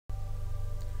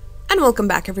And welcome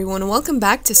back everyone, welcome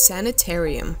back to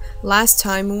Sanitarium. Last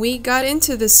time we got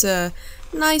into this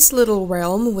nice little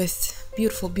realm with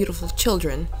beautiful, beautiful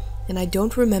children, and I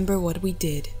don't remember what we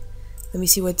did. Let me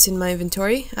see what's in my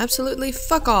inventory. Absolutely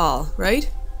fuck all, right?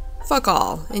 Fuck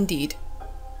all, indeed.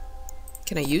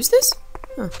 Can I use this?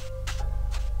 Huh.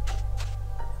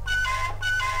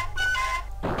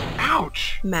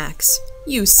 Ouch! Max,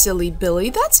 you silly Billy,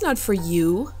 that's not for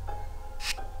you.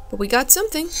 But we got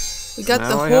something. We got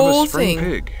the whole thing.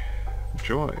 Pig.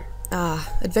 Joy.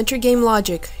 Ah, adventure game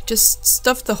logic. Just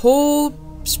stuff the whole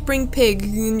spring pig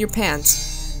in your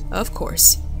pants. Of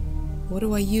course. What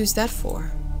do I use that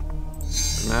for?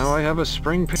 Now I have a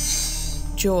spring pig.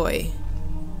 Joy.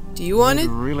 Do you want it? I'd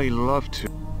really love to.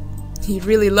 He'd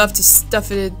really love to stuff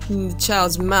it in the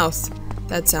child's mouth.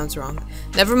 That sounds wrong.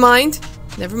 Never mind.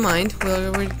 Never mind.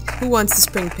 Who wants the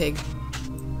spring pig?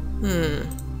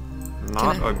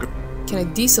 Can I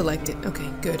deselect it? Okay,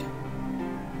 good.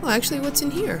 Oh, actually, what's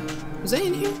in here? Was I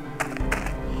in here?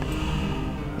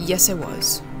 Yes, I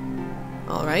was.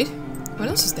 Alright. What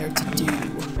else is there to do?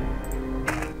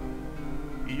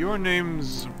 Your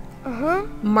name's...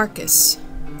 Marcus.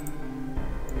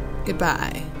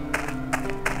 Goodbye.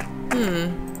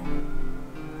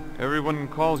 Everyone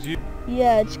calls you...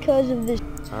 Yeah, it's cause of this.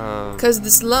 Cause of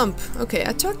this lump. Okay,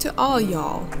 I talked to all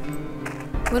y'all.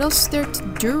 What else is there to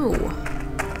do?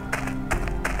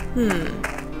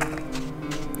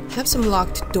 Have some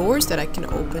locked doors that I can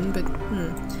open, but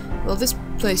well, this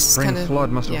place is kind of... Spring flood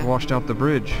must have washed out the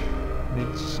bridge.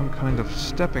 Needs some kind of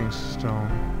stepping stone.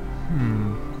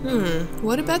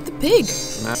 What about the pig?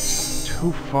 That's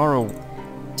too far away.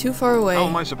 Too far away. How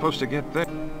am I supposed to get there?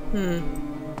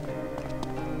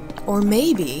 Or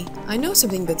maybe I know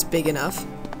something that's big enough.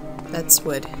 That's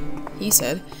what he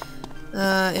said.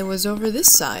 It was over this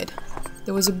side.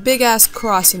 There was a big-ass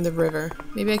cross in the river.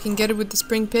 Maybe I can get it with the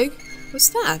spring pig? What's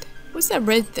that? What's that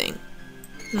red thing?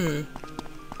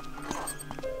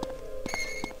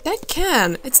 That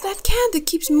can! It's that can that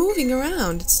keeps moving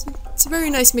around. It's a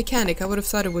very nice mechanic. I would have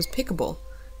thought it was pickable.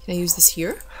 Can I use this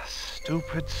here?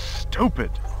 Stupid, stupid.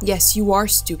 Yes, you are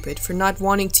stupid for not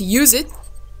wanting to use it.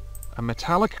 A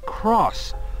metallic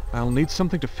cross. I'll need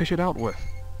something to fish it out with.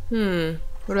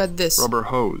 What about this? Rubber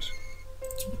hose.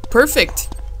 Perfect!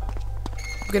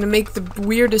 I'm gonna make the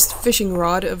weirdest fishing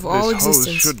rod of all existence.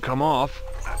 This hose should come off.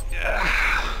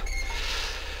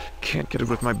 Can't get it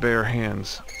with my bare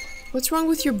hands. What's wrong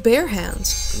with your bare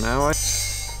hands? Now I...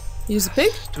 Use the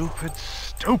pig? Stupid,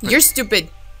 stupid. You're stupid!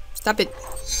 Stop it.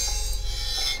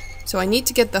 So I need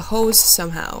to get the hose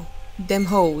somehow. Them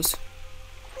hose.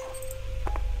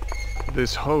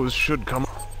 This hose should come...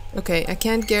 Okay, I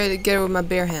can't get it with my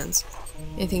bare hands.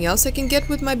 Anything else I can get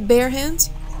with my bare hands?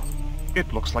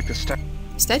 It looks like the step...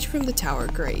 Statue from the tower,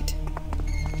 great.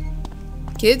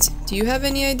 Kids, do you have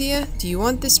any idea? Do you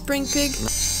want this spring pig?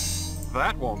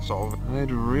 That won't solve it.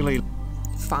 I'd really...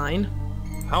 Fine.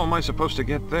 How am I supposed to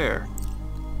get there?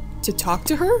 To talk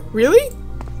to her? Really?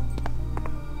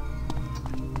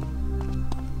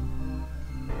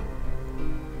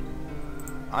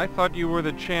 I thought you were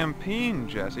the champion,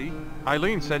 Jesse.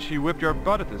 Eileen said she whipped your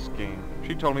butt at this game.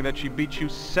 She told me that she beat you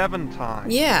 7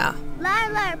 times. Yeah.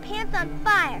 Liar, liar, pants on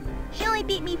fire. She only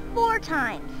beat me 4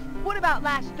 times. What about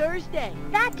last Thursday?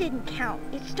 That didn't count.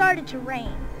 It started to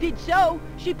rain. Did so.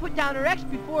 She put down her ex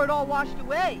before it all washed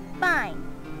away. Fine.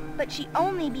 But she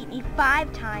only beat me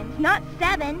 5 times, not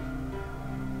 7.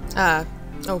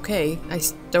 Okay. I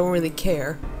don't really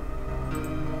care.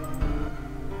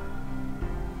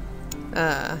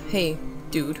 Hey,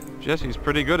 dude. Jesse's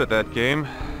pretty good at that game,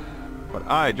 but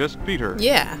I just beat her.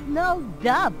 Yeah. No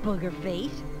duh, booger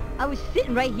face. I was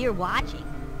sitting right here watching.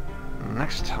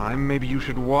 Next time, maybe you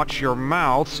should watch your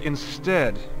mouths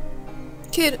instead.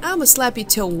 Kid, I'ma slap you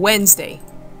till Wednesday.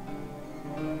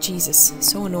 Jesus,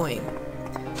 so annoying.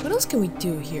 What else can we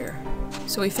do here?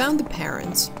 So we found the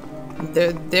parents.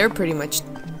 They're pretty much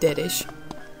deadish.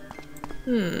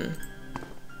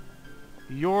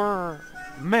 You're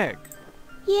Meg.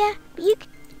 Yeah, but you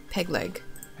Peg leg.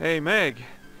 Hey, Meg.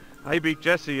 I beat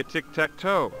Jessie at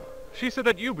tic-tac-toe. She said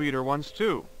that you beat her once,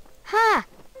 too. Ha!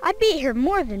 I beat her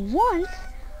more than once.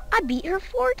 I beat her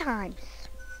 4 times.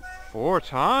 4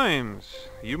 times?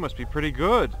 You must be pretty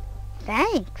good.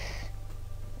 Thanks.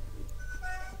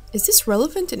 Is this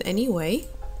relevant in any way?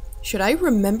 Should I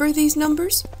remember these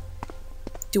numbers?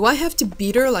 Do I have to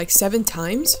beat her like 7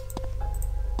 times?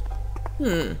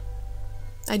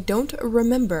 I don't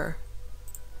remember.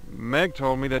 Meg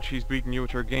told me that she's beaten you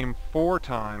at her game 4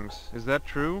 times. Is that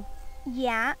true?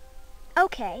 Yeah.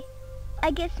 Okay. I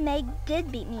guess Meg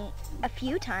did beat me a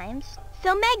few times.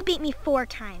 So Meg beat me 4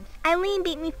 times. Eileen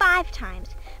beat me 5 times.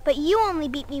 but you only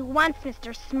beat me once,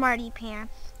 Mr. Smarty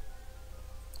Pants.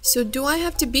 So do I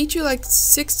have to beat you like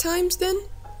 6 times then?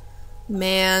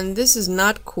 Man, this is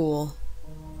not cool.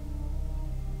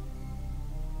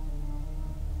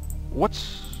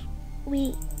 What's...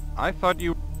 We... I thought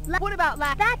you... What about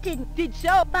last? That did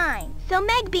so fine. So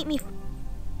Meg beat me.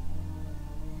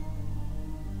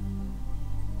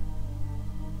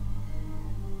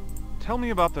 Tell me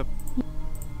about the...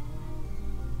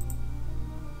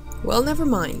 Well, never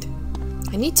mind.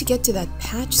 I need to get to that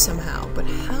patch somehow, but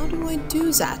how do I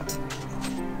do that?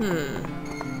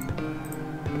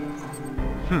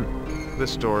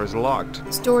 This door is locked.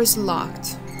 This door is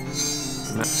locked.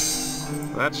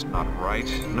 That's not right.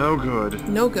 No good.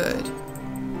 No good.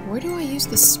 Where do I use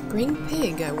the spring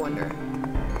pig, I wonder?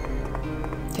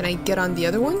 Can I get on the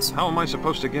other ones? How am I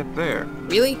supposed to get there?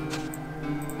 Really?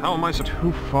 How am I so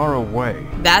too far away?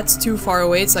 That's too far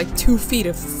away. It's like 2 feet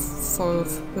of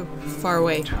far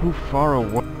away. Too far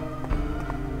away.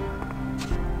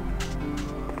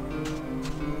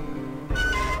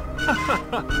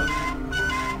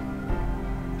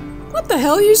 What the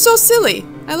hell? You're so silly.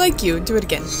 I like you. Do it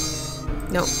again.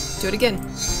 No. Do it again.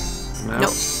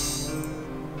 No.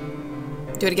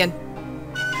 Do it again.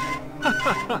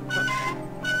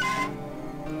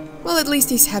 Well, at least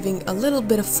he's having a little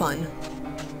bit of fun.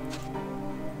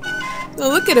 Oh,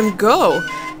 look at him go!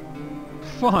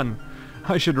 Fun.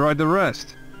 I should ride the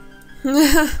rest.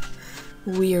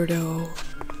 Weirdo.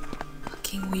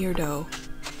 Fucking weirdo.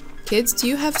 Kids, do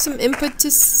you have some input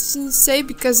to say?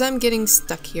 Because I'm getting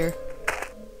stuck here.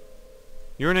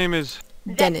 Your name is...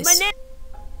 Dennis.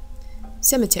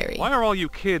 Cemetery. Why are all you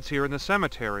kids here in the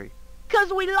cemetery?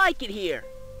 'Cause we like it here.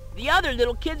 The other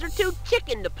little kids are too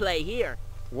chicken to play here.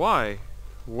 Why?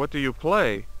 What do you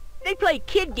play? They play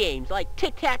kid games like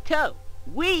tic-tac-toe.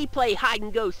 We play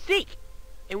hide-and-go-seek.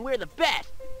 And we're the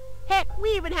best. Heck, we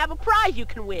even have a prize you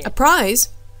can win. A prize?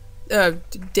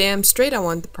 Damn straight I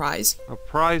want the prize. A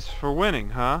prize for winning,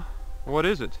 huh? What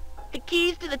is it? The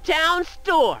keys to the town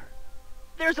store.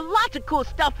 There's lots of cool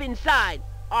stuff inside.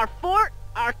 Our fort,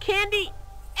 our candy,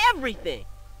 everything.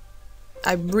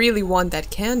 I really want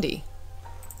that candy.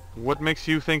 What makes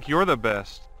you think you're the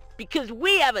best? Because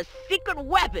we have a secret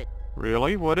weapon.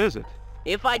 Really? What is it?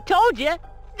 If I told you,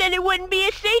 then it wouldn't be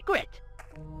a secret.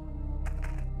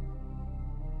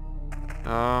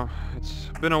 It's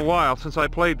been a while since I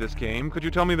played this game. Could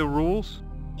you tell me the rules?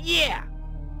 Yeah.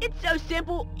 It's so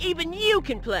simple, even you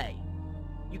can play.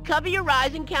 You cover your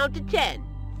eyes and count to 10.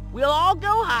 We'll all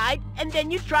go hide, and then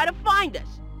you try to find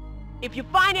us. If you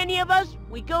find any of us,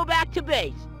 we go back to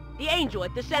base, the angel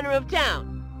at the center of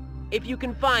town. If you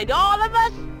can find all of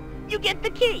us, you get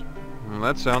the key. Well,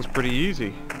 that sounds pretty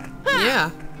easy. Huh.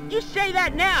 Yeah. You say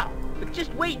that now, but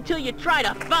just wait until you try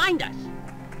to find us.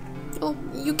 Well,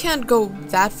 you can't go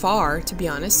that far, to be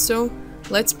honest, so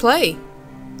let's play.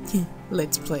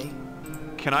 Let's play.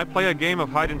 Can I play a game of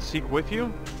hide-and-seek with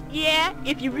you? Yeah,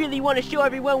 if you really want to show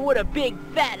everyone what a big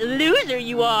fat loser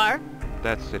you are.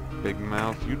 That's it, Big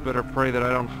Mouth. You'd better pray that I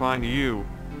don't find you.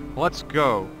 Let's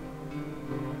go.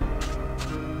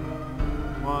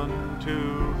 1,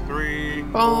 2, 3,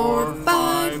 4,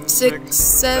 5, 6,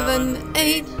 7,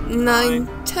 8,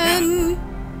 9, 10.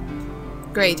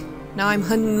 Great. Now I'm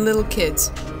hunting little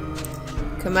kids.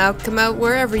 Come out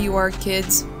wherever you are,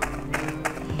 kids.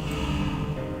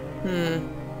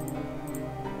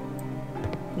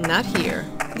 Not here.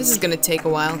 This is gonna take a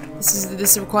while.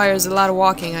 This requires a lot of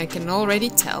walking, I can already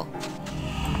tell.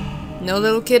 No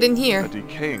little kid in here. A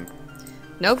decaying.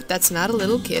 Nope, that's not a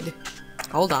little kid.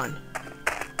 Hold on.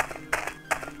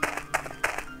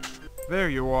 There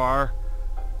you are.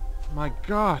 My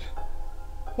God.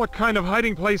 What kind of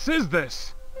hiding place is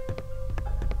this?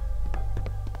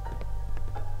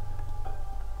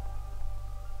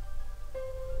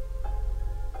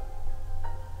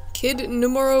 Kid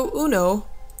numero uno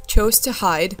chose to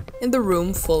hide in the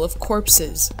room full of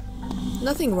corpses.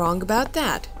 Nothing wrong about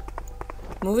that.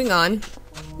 Moving on.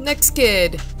 Next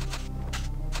kid.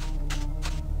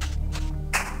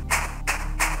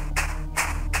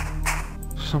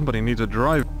 Somebody needs a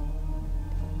drive.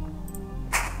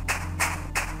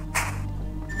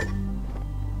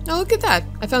 Oh, look at that.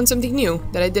 I found something new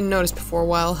that I didn't notice before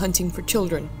while hunting for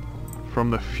children.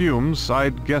 From the fumes,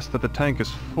 I'd guess that the tank is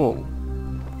full.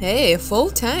 Hey, a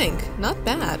full tank. Not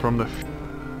bad. From the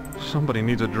somebody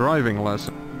needs a driving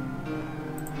lesson.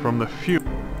 From the fumes.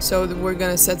 So we're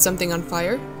gonna set something on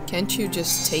fire? Can't you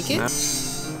just take it?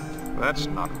 That's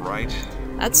not right.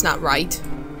 That's not right.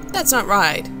 That's not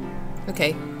right.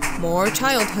 Okay, more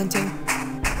child hunting.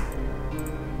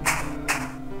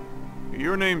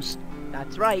 Your name's...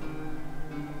 That's right.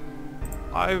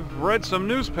 I've read some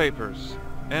newspapers,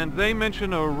 and they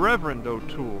mention a Reverend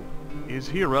O'Toole. Is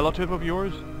he a relative of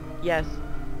yours? Yes,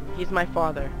 he's my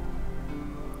father.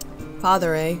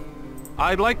 Father, eh?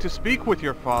 I'd like to speak with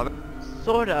your father.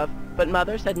 Sort of, but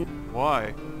Mother said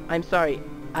Why? I'm sorry,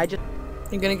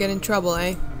 You're gonna get in trouble,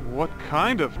 eh? What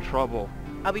kind of trouble?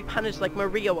 I'll be punished like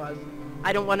Maria was.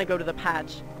 I don't want to go to the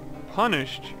patch.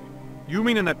 Punished? You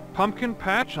mean in that pumpkin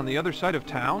patch on the other side of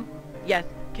town? Yes,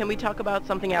 can we talk about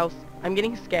something else? I'm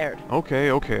getting scared.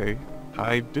 Okay.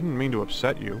 I didn't mean to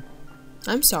upset you.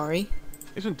 I'm sorry.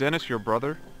 Isn't Dennis your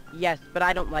brother? Yes, but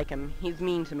I don't like him. He's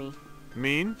mean to me.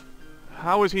 Mean?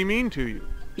 How is he mean to you?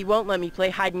 He won't let me play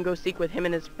hide-and-go-seek with him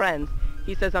and his friends.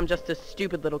 He says I'm just a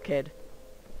stupid little kid.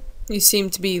 You seem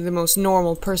to be the most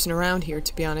normal person around here,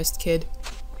 to be honest, kid.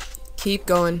 Keep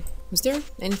going. Was there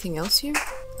anything else here?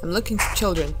 I'm looking for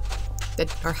children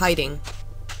that are hiding.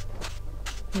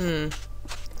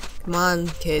 Come on,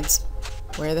 kids.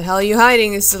 Where the hell are you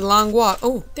hiding? This is a long walk.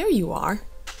 Oh, there you are.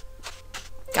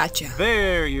 Gotcha.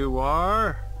 There you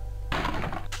are.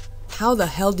 How the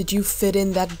hell did you fit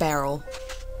in that barrel?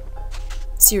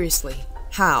 Seriously,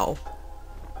 how?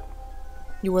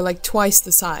 You were like twice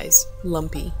the size,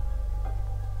 lumpy.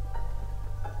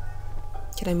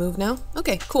 Can I move now?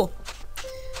 Okay, cool.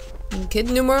 Kid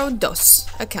numero dos,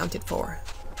 accounted for.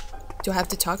 Do I have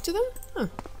to talk to them? Huh.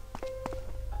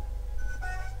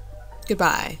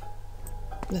 Goodbye.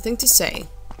 Nothing to say.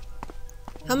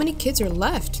 How many kids are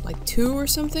left? Like 2 or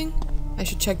something? I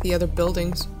should check the other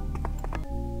buildings.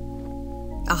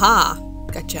 Aha!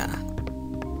 Gotcha.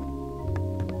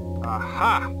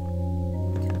 Aha!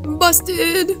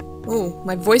 Busted! Oh,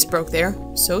 my voice broke there.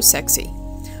 So sexy.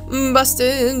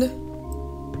 Busted!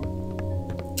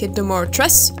 Kid no more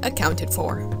tres accounted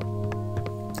for.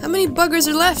 How many buggers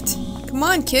are left? Come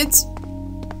on, kids.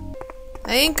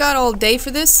 I ain't got all day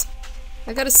for this.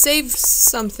 I gotta save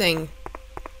something.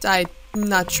 I'm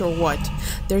not sure what.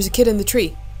 There's a kid in the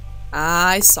tree.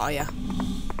 I saw ya.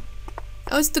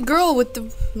 Oh, it's the girl with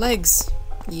the legs.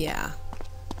 Yeah.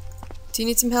 Do you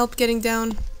need some help getting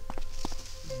down?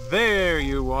 There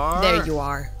you are. There you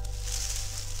are.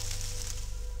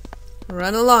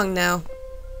 Run along now.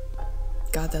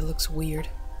 God, that looks weird.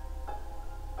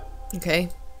 Okay.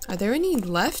 Are there any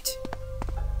left?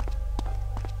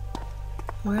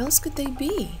 Where else could they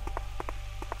be?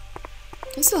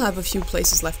 I still have a few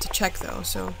places left to check though,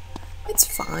 so it's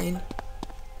fine.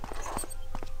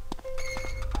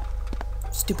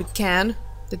 Stupid can.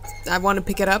 I want to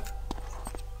pick it up.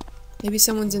 Maybe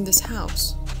someone's in this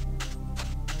house.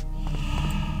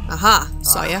 Aha!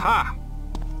 Saw ya. Aha!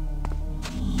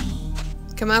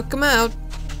 Come out, come out.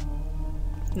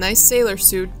 Nice sailor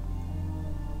suit.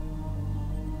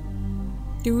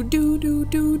 Do do do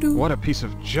do do. What a piece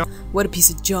of junk. What a piece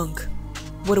of junk.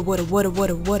 What a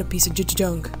piece of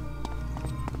junk.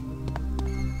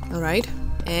 Alright.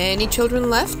 Any children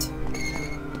left?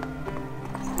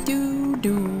 Do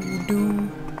do do.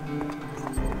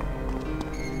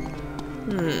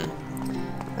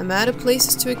 I'm out of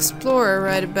places to explore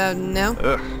right about now.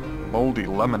 Ugh, moldy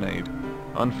lemonade.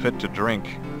 Unfit to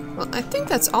drink. Well, I think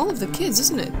that's all of the kids,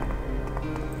 isn't it?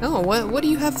 Oh, what do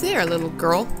you have there, little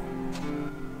girl?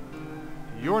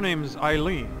 Your name's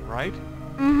Eileen, right?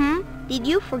 Mm-hmm. Did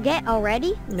you forget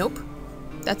already? Nope.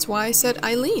 That's why I said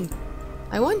Eileen.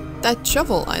 I want that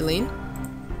shovel, Eileen.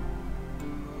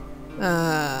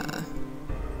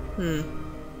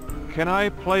 Can I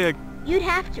play a... You'd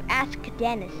have to ask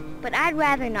Dennis, but I'd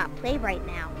rather not play right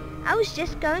now. I was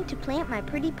just going to plant my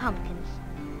pretty pumpkins.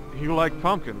 You like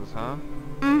pumpkins, huh?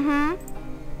 Mm-hmm.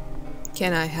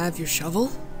 Can I have your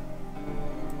shovel?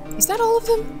 Is that all of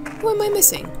them? Who am I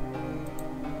missing?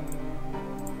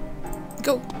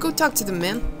 Go talk to them,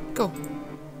 man. Go.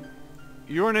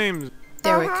 Your name's...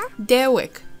 Derwick.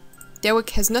 Derwick. Derwick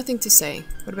has nothing to say.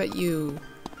 What about you?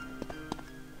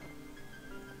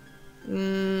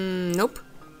 Nope.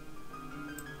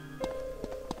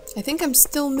 I think I'm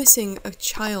still missing a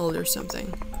child or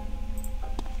something.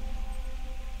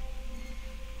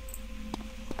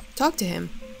 Talk to him.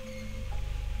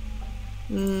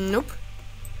 Nope.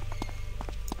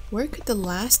 Where could the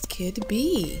last kid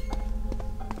be?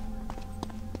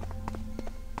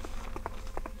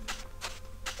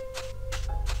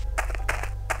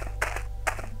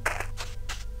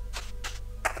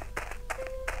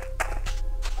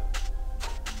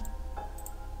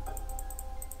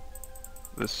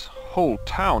 This whole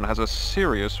town has a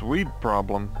serious weed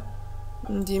problem.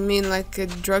 Do you mean like a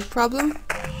drug problem?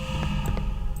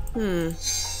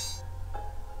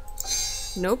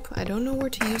 Nope, I don't know where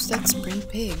to use that spring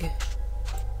pig.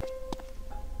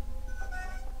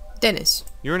 Dennis.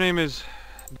 Your name is...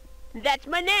 That's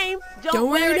my name. Don't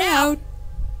wear it out.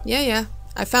 Yeah.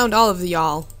 I found all of the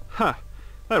y'all. Huh.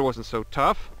 That wasn't so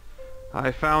tough.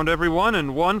 I found everyone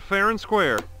and won fair and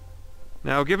square.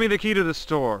 Now give me the key to the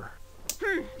store.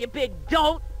 You big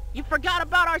dolt. You forgot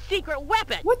about our secret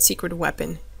weapon. What secret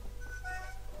weapon?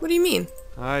 What do you mean?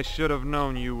 I should have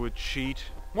known you would cheat.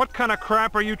 What kind of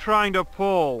crap are you trying to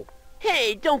pull?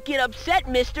 Hey, don't get upset,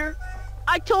 mister.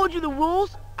 I told you the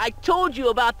rules. I told you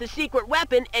about the secret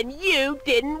weapon, and you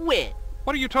didn't win.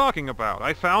 What are you talking about?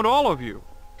 I found all of you.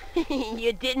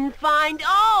 You didn't find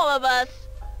all of us.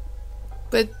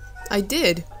 But I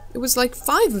did. It was like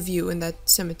 5 of you in that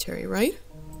cemetery, right?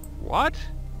 What?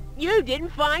 You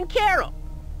didn't find Carol.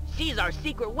 She's our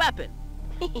secret weapon.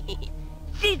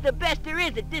 She's the best there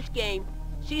is at this game.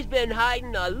 She's been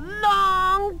hiding a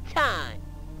long time.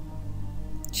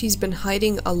 She's been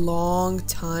hiding a long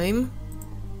time?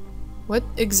 What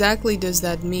exactly does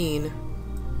that mean?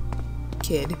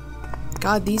 Kid.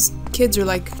 God, these kids are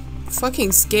like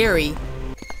fucking scary.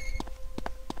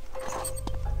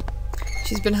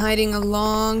 She's been hiding a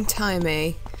long time,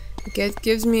 eh? It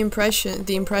gives me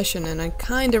the impression, and I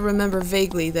kinda remember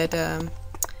vaguely that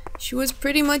she was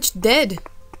pretty much dead.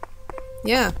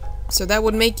 Yeah, so that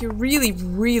would make you really,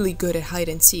 really good at hide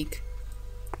and seek.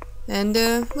 And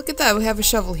look at that, we have a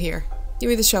shovel here. Give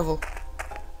me the shovel.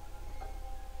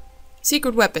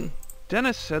 Secret weapon.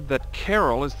 Dennis said that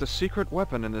Carol is the secret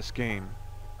weapon in this game.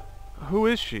 Who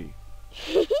is she?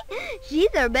 She's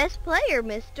our best player,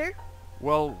 mister.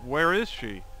 Well, where is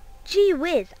she? Gee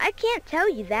whiz, I can't tell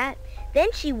you that.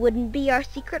 Then she wouldn't be our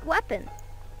secret weapon.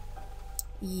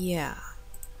 Yeah.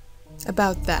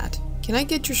 About that. Can I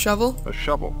get your shovel? A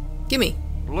shovel. Gimme.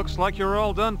 Looks like you're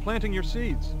all done planting your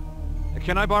seeds.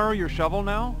 Can I borrow your shovel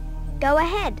now? Go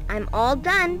ahead, I'm all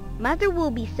done. Mother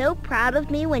will be so proud of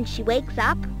me when she wakes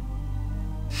up.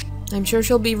 I'm sure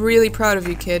she'll be really proud of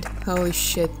you, kid. Holy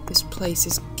shit, this place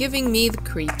is giving me the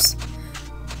creeps.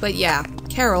 But yeah,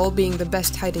 Carol, being the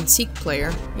best hide-and-seek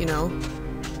player, you know,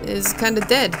 is kinda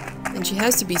dead, and she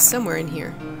has to be somewhere in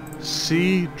here.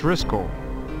 C. Driscoll.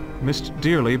 Missed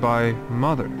dearly by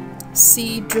mother.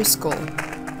 C. Driscoll.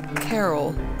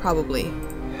 Carol, probably.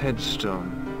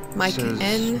 Headstone. Mike Says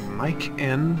N. Mike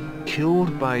N.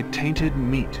 Killed by tainted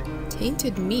meat.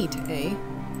 Tainted meat, eh?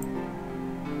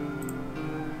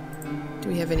 Do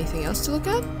we have anything else to look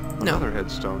at? No. Another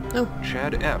headstone. No.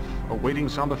 Chad F. Awaiting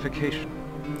zombification.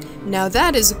 Now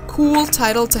that is a cool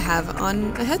title to have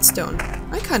on a headstone.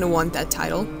 I kinda want that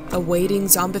title. Awaiting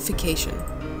zombification.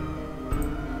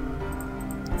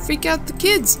 Freak out the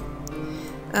kids!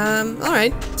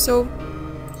 Alright, so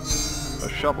A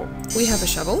shovel. we have a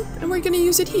shovel, and we're gonna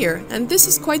use it here. And this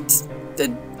is quite the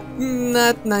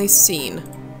not nice scene.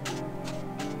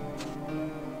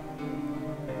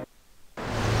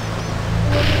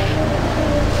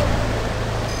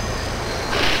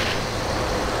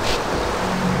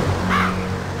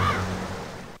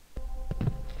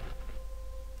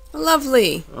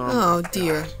 Lovely! Oh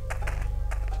dear.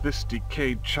 This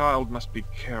decayed child must be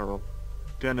Carol.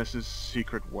 Dennis's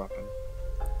secret weapon.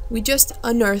 We just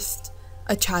unearthed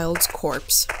a child's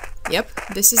corpse. Yep,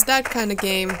 this is that kind of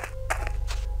game.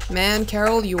 Man,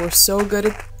 Carol, you were so good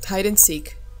at hide and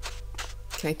seek.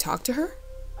 Can I talk to her?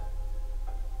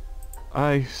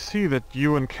 I see that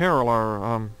you and Carol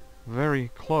are, very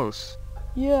close.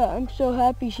 Yeah, I'm so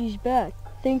happy she's back.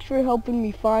 Thanks for helping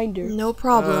me find her. No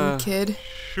problem, kid.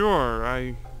 Sure,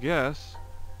 I guess.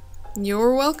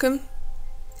 You're welcome.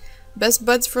 Best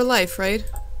buds for life, right?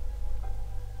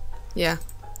 Yeah,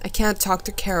 I can't talk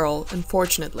to Carol,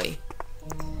 unfortunately.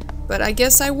 But I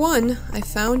guess I won. I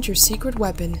found your secret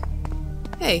weapon.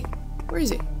 Hey, where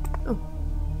is he? Oh.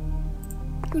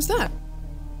 Who's that?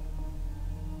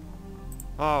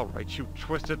 Alright, you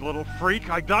twisted little freak.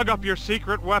 I dug up your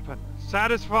secret weapon.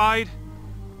 Satisfied?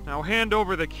 Now hand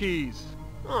over the keys.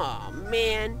 Aw,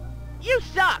 man. You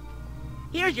suck.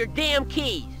 Here's your damn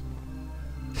keys.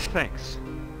 Thanks,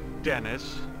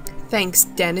 Dennis. Thanks,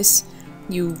 Dennis.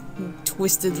 You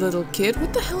twisted little kid.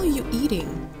 What the hell are you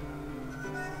eating?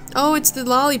 Oh, it's the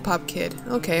lollipop kid.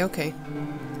 Okay, okay.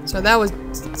 So that was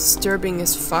disturbing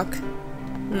as fuck.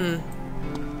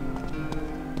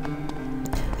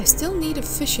 I still need a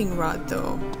fishing rod,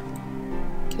 though.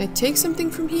 Can I take something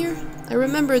from here? I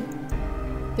remember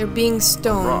there being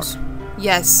stones. Rock.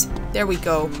 Yes, there we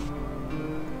go.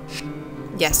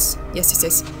 Yes.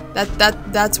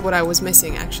 That's what I was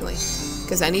missing, actually.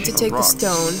 Because I need to take the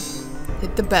stone,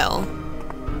 hit the bell.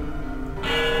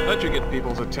 That should get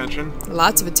people's attention.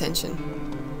 Lots of attention.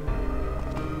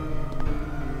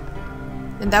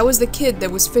 And that was the kid that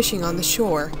was fishing on the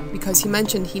shore, because he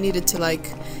mentioned he needed to,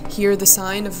 like, hear the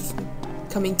sign of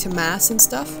coming to mass and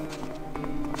stuff.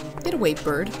 Get away,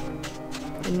 bird.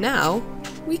 And now,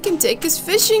 we can take his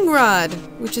fishing rod,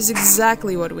 which is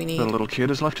exactly what we need. The little kid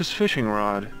has left his fishing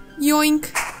rod.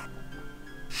 Yoink.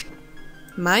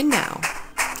 Mine now.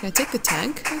 Can I take the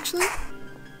tank, actually?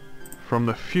 From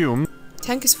the fume.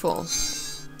 Tank is full.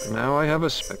 Now I have a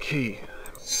key.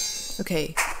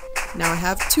 Okay, now I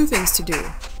have two things to do.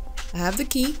 I have the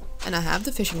key, and I have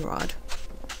the fishing rod.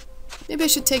 Maybe I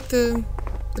should take the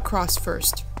cross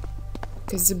first.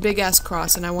 Because it's a big-ass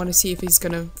cross, and I want to see if he's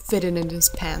gonna fit it in his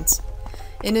pants.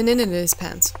 In his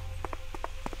pants.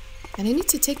 And I need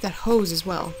to take that hose as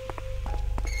well.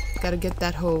 Gotta get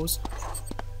that hose.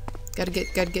 Gotta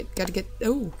get,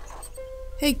 oh.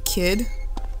 Hey, kid.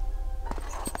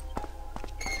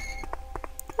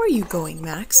 Where are you going,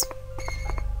 Max?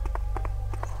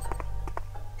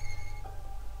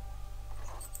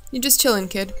 You're just chilling,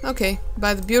 kid. Okay,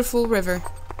 by the beautiful river.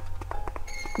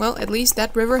 Well, at least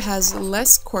that river has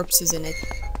less corpses in it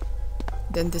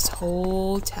than this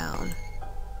whole town.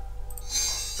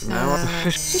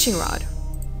 Fishing rod.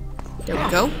 There we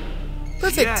go.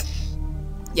 Perfect.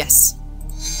 Yes.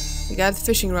 We got the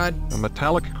fishing rod. A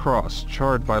metallic cross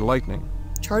charred by lightning.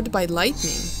 Charred by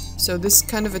lightning? So this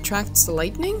kind of attracts the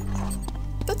lightning?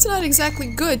 That's not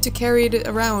exactly good to carry it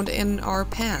around in our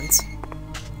pants.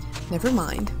 Never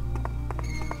mind.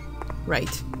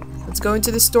 Right. Let's go into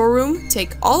the storeroom,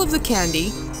 take all of the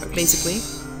candy, basically.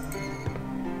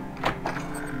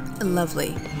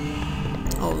 Lovely.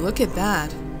 Oh, look at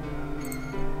that.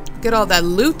 Look at all that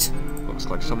loot. Looks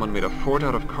like someone made a fort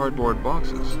out of cardboard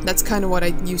boxes. That's kind of what I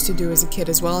used to do as a kid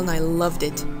as well, and I loved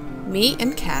it. Me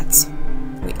and cats.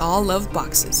 We all love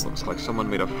boxes. Looks like someone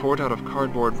made a fort out of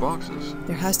cardboard boxes.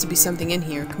 There has to be something in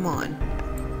here, come on.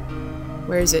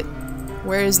 Where is it?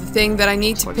 Where is the thing that I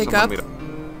need to pick up?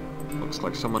 Looks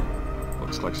like someone.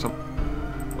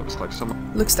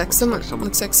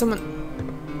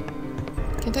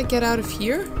 Can't I get out of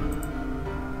here?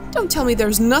 Don't tell me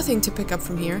there's nothing to pick up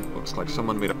from here. Looks like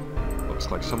someone made a.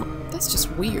 That's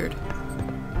just weird.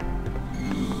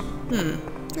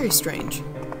 Very strange.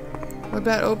 What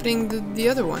about opening the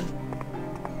other one?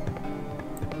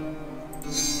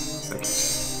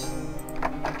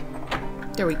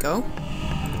 There we go.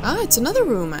 Ah, it's another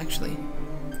room, actually.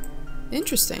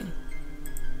 Interesting.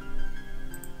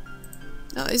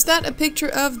 Now, is that a picture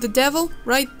of the devil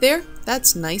right there?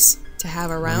 That's nice to have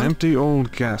around. An empty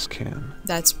old gas can.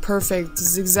 That's perfect. This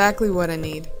is exactly what I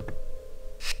need.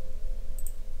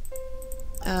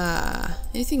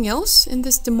 Anything else in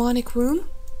this demonic room?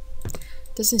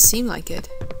 Doesn't seem like it.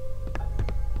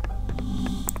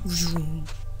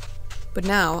 But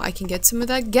now I can get some of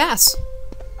that gas.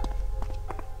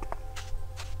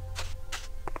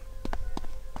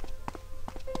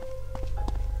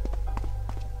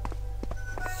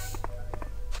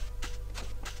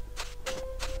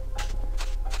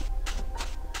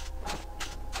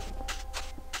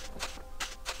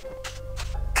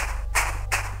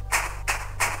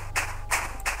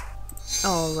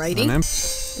 Alrighty.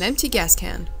 An empty gas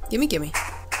can. Gimme.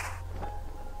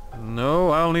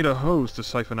 No, I'll need a hose to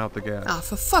siphon out the gas. Ah,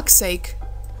 for fuck's sake.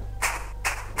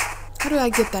 How do I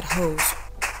get that hose?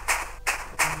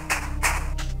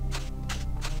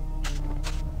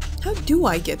 How do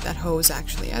I get that hose,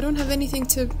 actually? I don't have anything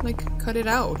to, like, cut it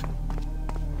out.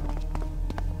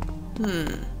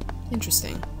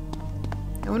 Interesting.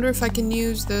 I wonder if I can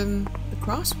use the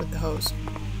cross with the hose.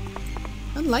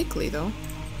 Unlikely, though.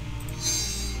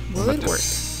 Will it work?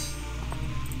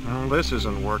 Well, this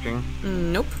isn't working.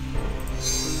 Nope.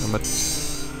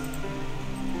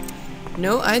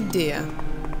 No idea.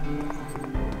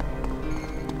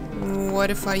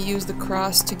 What if I use the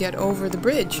cross to get over the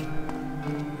bridge?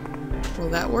 Will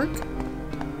that work?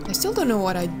 I still don't know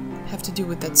what I have to do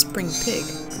with that spring pig.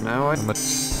 Now I'm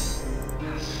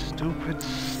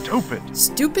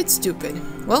Stupid.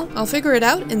 Well, I'll figure it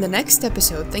out in the next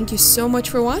episode. Thank you so much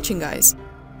for watching, guys.